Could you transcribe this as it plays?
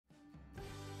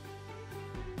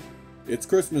It's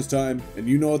Christmas time, and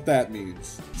you know what that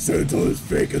means. Santa is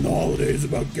faking the holidays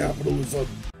about capitalism.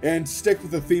 And to stick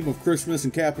with the theme of Christmas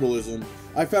and capitalism,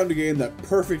 I found a game that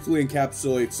perfectly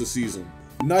encapsulates the season.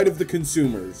 Night of the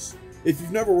Consumers. If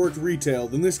you've never worked retail,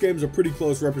 then this game's a pretty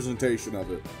close representation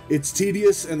of it. It's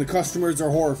tedious, and the customers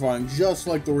are horrifying, just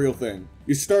like the real thing.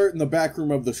 You start in the back room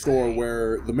of the store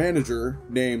where the manager,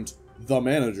 named The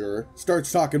Manager,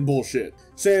 starts talking bullshit.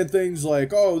 Saying things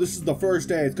like, oh, this is the first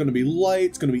day, it's gonna be light,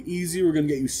 it's gonna be easy, we're gonna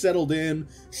get you settled in,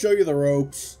 show you the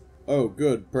ropes. Oh,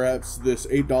 good, perhaps this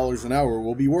 $8 an hour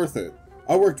will be worth it.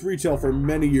 I worked retail for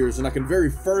many years, and I can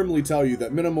very firmly tell you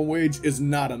that minimum wage is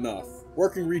not enough.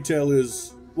 Working retail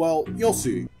is, well, you'll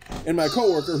see. And my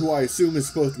coworker, who I assume is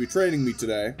supposed to be training me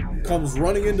today, comes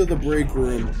running into the break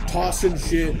room, tossing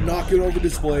shit, knocking over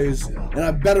displays, and I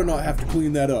better not have to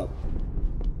clean that up.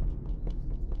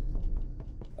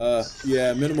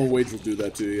 Yeah, minimum wage will do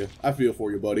that to you. I feel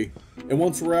for you, buddy. And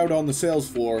once we're out on the sales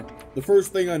floor, the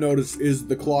first thing I notice is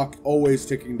the clock always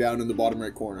ticking down in the bottom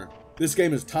right corner. This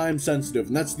game is time sensitive,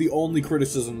 and that's the only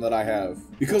criticism that I have.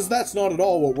 Because that's not at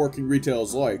all what working retail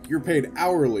is like. You're paid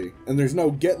hourly, and there's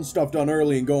no getting stuff done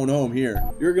early and going home here.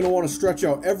 You're gonna want to stretch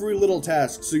out every little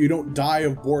task so you don't die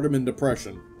of boredom and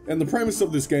depression. And the premise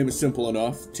of this game is simple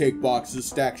enough. Take boxes,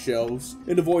 stack shelves,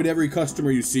 and avoid every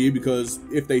customer you see because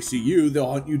if they see you,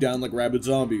 they'll hunt you down like rabid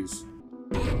zombies.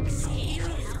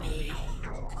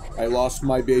 I lost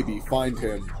my baby, find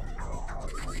him.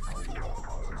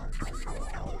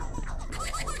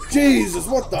 Jesus,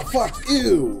 what the fuck?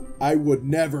 Ew! I would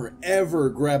never ever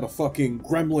grab a fucking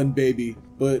gremlin baby,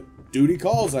 but duty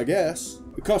calls, I guess.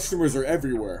 The customers are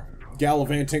everywhere,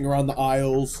 gallivanting around the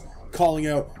aisles, calling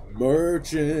out,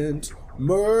 merchant,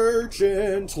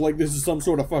 merchant, like this is some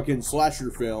sort of fucking slasher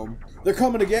film. They're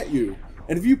coming to get you,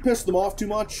 and if you piss them off too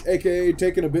much, aka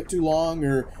taking a bit too long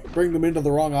or bring them into the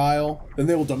wrong aisle, then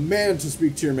they will demand to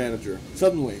speak to your manager.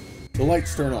 Suddenly, the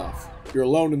lights turn off. You're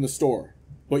alone in the store,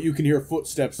 but you can hear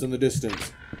footsteps in the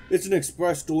distance. It's an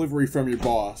express delivery from your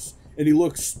boss, and he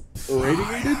looks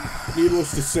irradiated?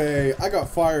 Needless to say, I got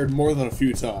fired more than a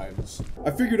few times.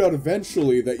 I figured out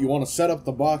eventually that you want to set up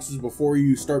the boxes before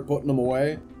you start putting them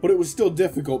away, but it was still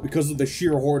difficult because of the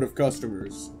sheer horde of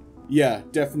customers. Yeah,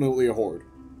 definitely a horde.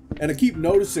 And I keep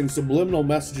noticing subliminal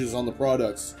messages on the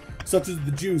products, such as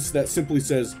the juice that simply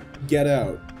says, get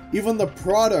out. Even the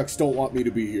products don't want me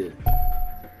to be here.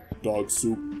 Dog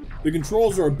soup. The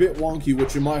controls are a bit wonky,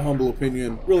 which in my humble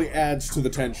opinion, really adds to the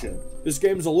tension. This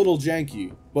game's a little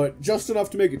janky, but just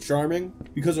enough to make it charming,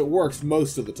 because it works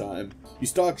most of the time. You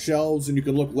stock shelves and you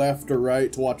can look left or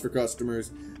right to watch for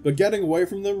customers, but getting away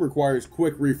from them requires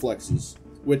quick reflexes,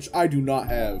 which I do not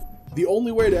have. The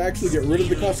only way to actually get rid of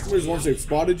the customers once they've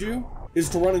spotted you, is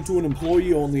to run into an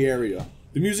employee-only area.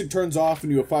 The music turns off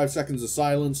and you have 5 seconds of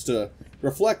silence to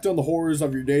reflect on the horrors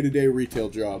of your day-to-day retail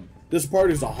job. This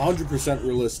part is 100%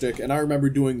 realistic, and I remember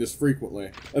doing this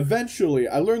frequently. Eventually,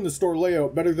 I learned the store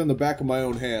layout better than the back of my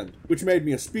own hand, which made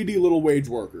me a speedy little wage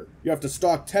worker. You have to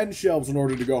stock 10 shelves in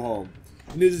order to go home,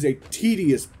 and it is a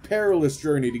tedious, perilous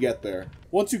journey to get there.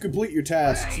 Once you complete your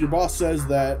tasks, your boss says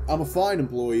that I'm a fine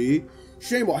employee,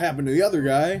 shame what happened to the other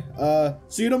guy,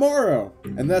 see you tomorrow.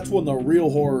 And that's when the real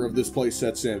horror of this place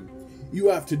sets in. You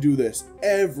have to do this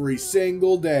every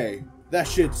single day. That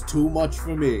shit's too much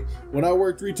for me. When I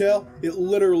worked retail, it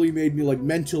literally made me like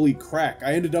mentally crack.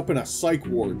 I ended up in a psych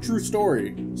ward. True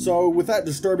story. So with that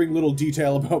disturbing little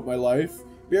detail about my life,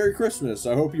 Merry Christmas.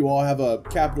 I hope you all have a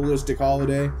capitalistic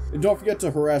holiday. And don't forget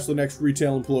to harass the next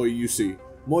retail employee you see.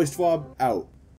 Moistfob out.